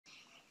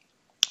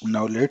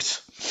Now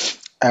let's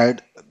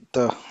add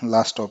the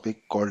last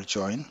topic called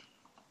join.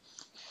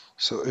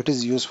 So it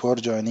is used for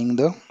joining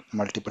the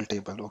multiple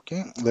table.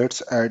 Okay,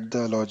 let's add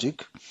the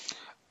logic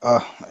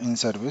in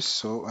service.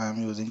 So I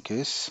am using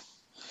case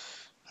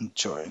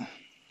join.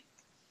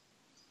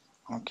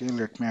 Okay,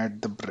 let me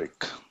add the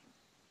break.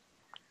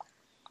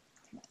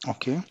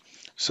 Okay,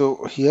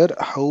 so here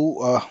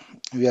how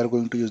we are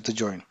going to use the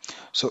join.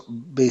 So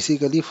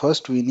basically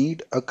first we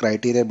need a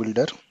criteria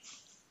builder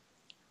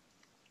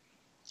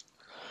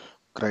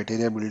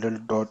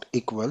dot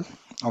equal.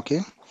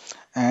 Okay,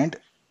 and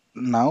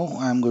now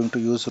I'm going to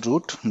use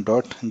root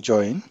dot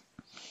join.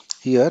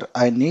 Here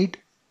I need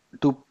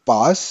to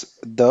pass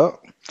the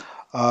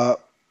uh,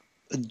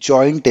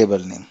 join table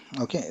name.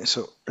 Okay,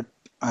 so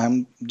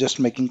I'm just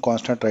making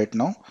constant right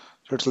now,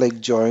 so it's like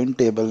join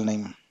table.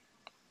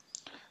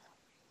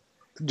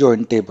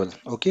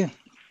 Okay,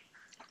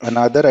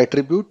 another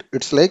attribute,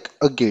 it's like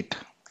a gate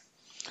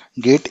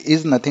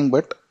is nothing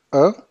but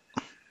a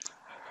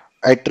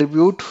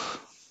attribute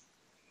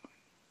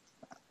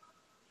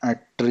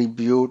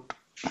attribute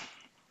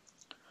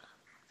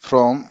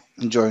from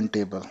join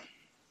table.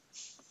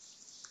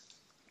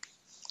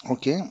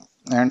 Okay,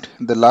 and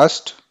the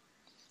last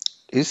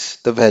is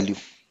the value.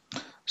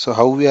 So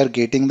how we are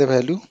getting the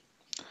value?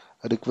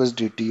 Request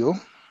dto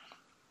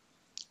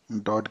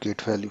dot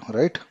get value,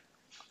 right?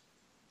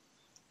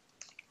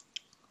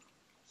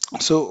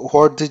 So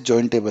what this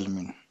join table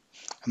mean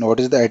and what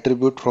is the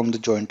attribute from the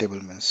join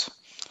table means?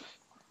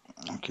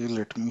 Okay,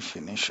 let me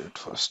finish it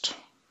first.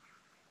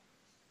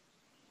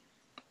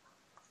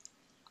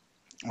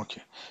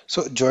 Okay,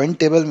 so join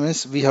table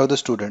means we have the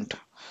student.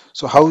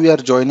 So how we are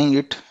joining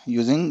it?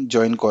 Using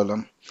join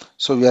column.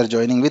 So we are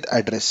joining with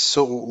address.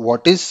 So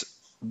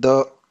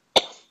the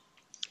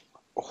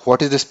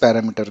what is this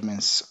parameter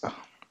means?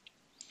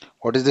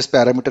 What is this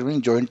parameter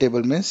mean? Join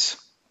table means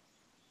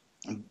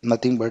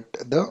nothing but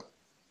the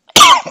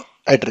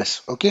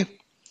address. Okay,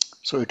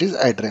 so it is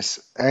address,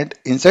 and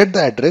inside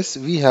the address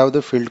we have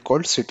the field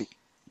called city,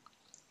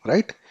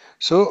 right?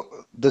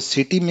 So the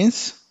city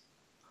means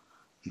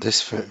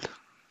this field.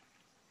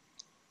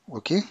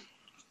 Okay,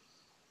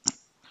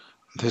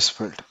 this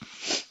field.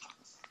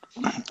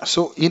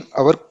 So in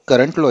our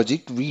current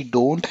logic, we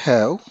don't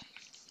have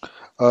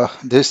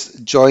this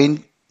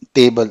join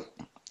table.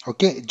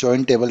 Okay,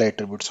 join table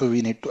attribute. So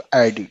we need to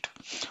add it.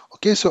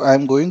 Okay, so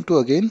I'm going to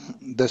again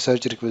the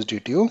search request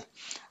DTO,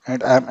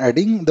 and I'm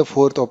adding the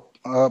fourth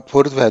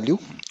value,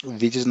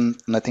 which is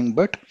nothing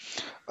but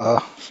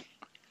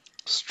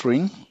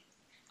string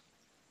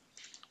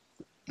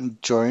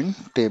join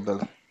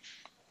table.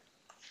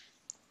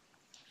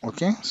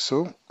 Okay,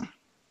 so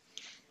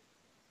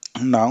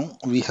now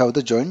we have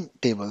the join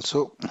table.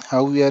 So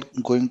how we are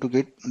going to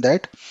get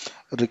that?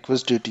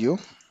 Request DTO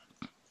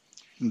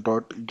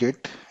dot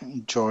get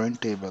join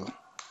table,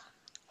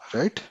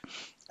 right?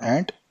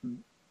 And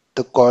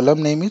the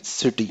column name is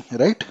city,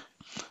 right?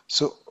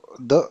 So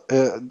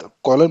the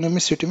column name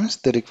is city means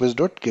the request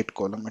dot get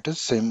column. It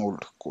is same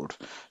old code.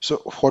 So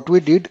what we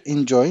did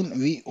in join,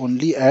 we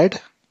only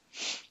add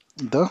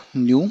the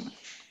new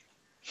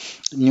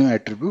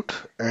attribute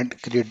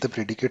and create the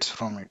predicates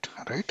from it,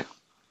 right?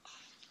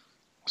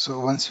 So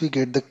once we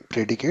get the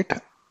predicate,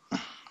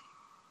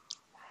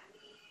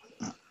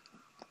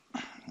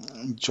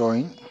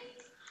 join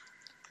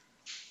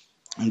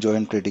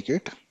join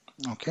predicate.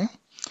 Okay,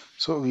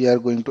 so we are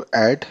going to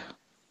add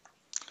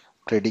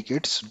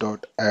predicates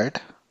dot add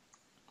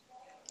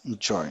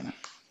join.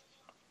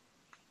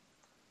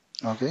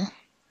 Okay,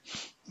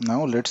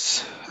 now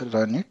let's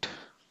run it.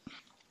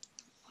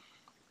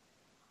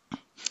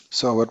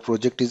 So our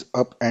project is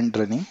up and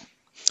running.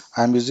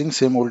 I'm using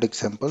same old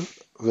example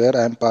where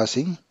I'm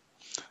passing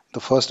the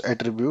first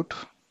attribute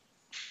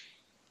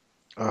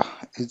uh,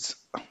 is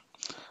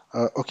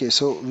okay.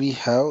 So we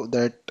have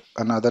that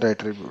another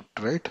attribute,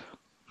 right?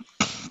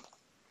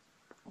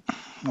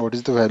 What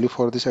is the value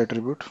for this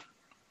attribute?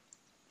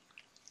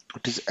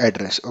 It is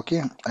address.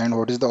 Okay, and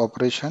what is the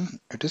operation?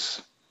 It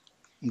is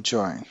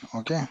join.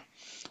 Okay,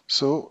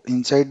 so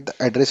inside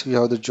the address we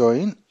have the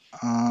join.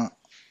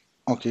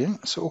 Okay,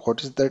 so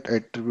what is that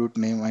attribute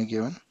name I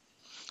given?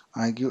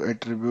 I give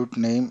attribute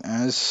name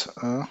as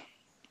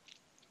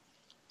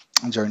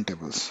join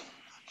tables.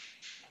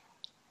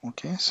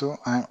 Okay, so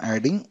I'm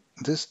adding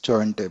this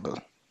join table.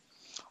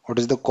 What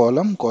is the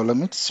column?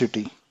 Column is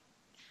city.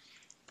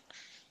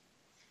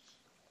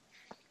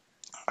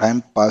 I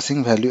am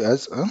passing value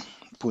as a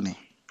Pune.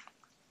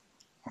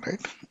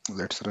 Right?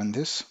 Let's run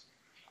this.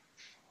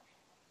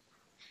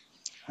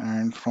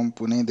 And from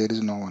Pune there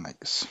is no one, I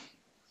guess.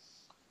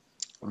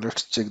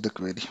 Let's check the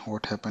query.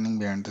 What happening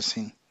behind the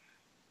scene?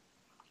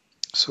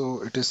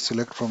 So it is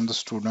select from the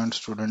student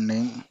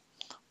name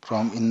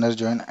from inner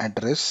join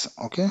address.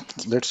 Okay,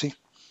 let's see.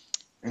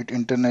 It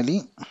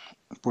internally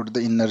put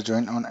the inner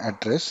join on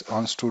address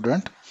on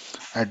student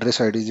address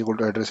ID is equal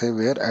to address I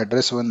where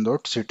address one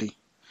dot city.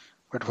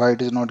 But why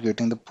it is not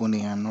getting the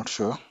Pune? I'm not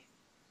sure.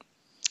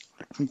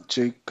 Let me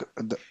check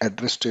the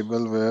address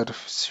table where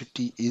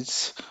city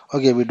is.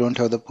 Okay, we don't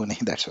have the Pune.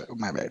 That's why.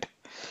 My bad.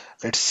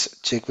 Let's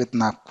check with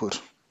Nagpur.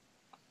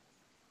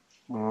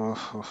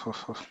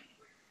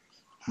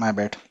 My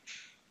bad.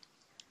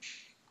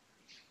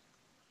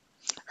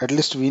 At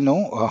least we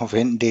know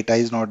when data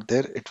is not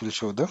there, it will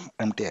show the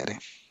empty array.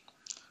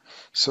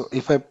 So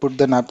if I put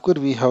the Nagpur,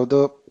 we have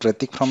the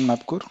Pratik from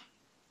Nagpur,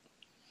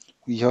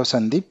 we have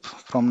Sandeep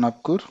from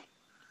Nagpur,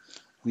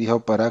 we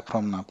have Parag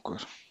from Nagpur.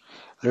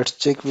 Let's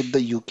check with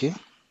the UK.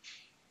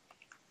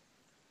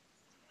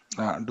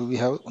 Do we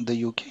have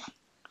the UK?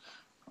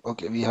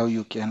 Okay, we have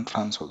UK and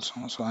France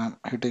also. So I'm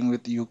hitting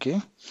with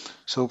UK.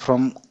 So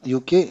from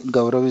UK,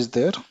 Gaurav is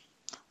there,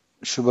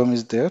 Shubham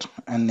is there,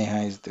 and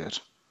Neha is there.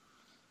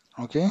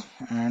 Okay,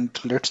 and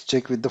let's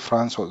check with the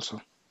France also.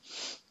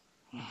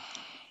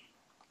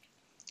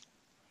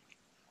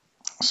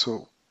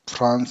 So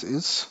France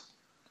is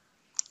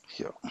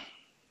here.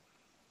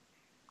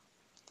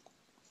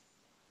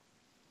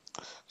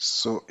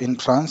 So in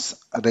France,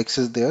 Rex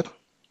is there,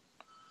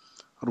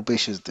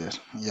 Rupesh is there.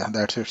 Yeah,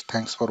 that's it.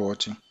 Thanks for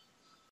watching.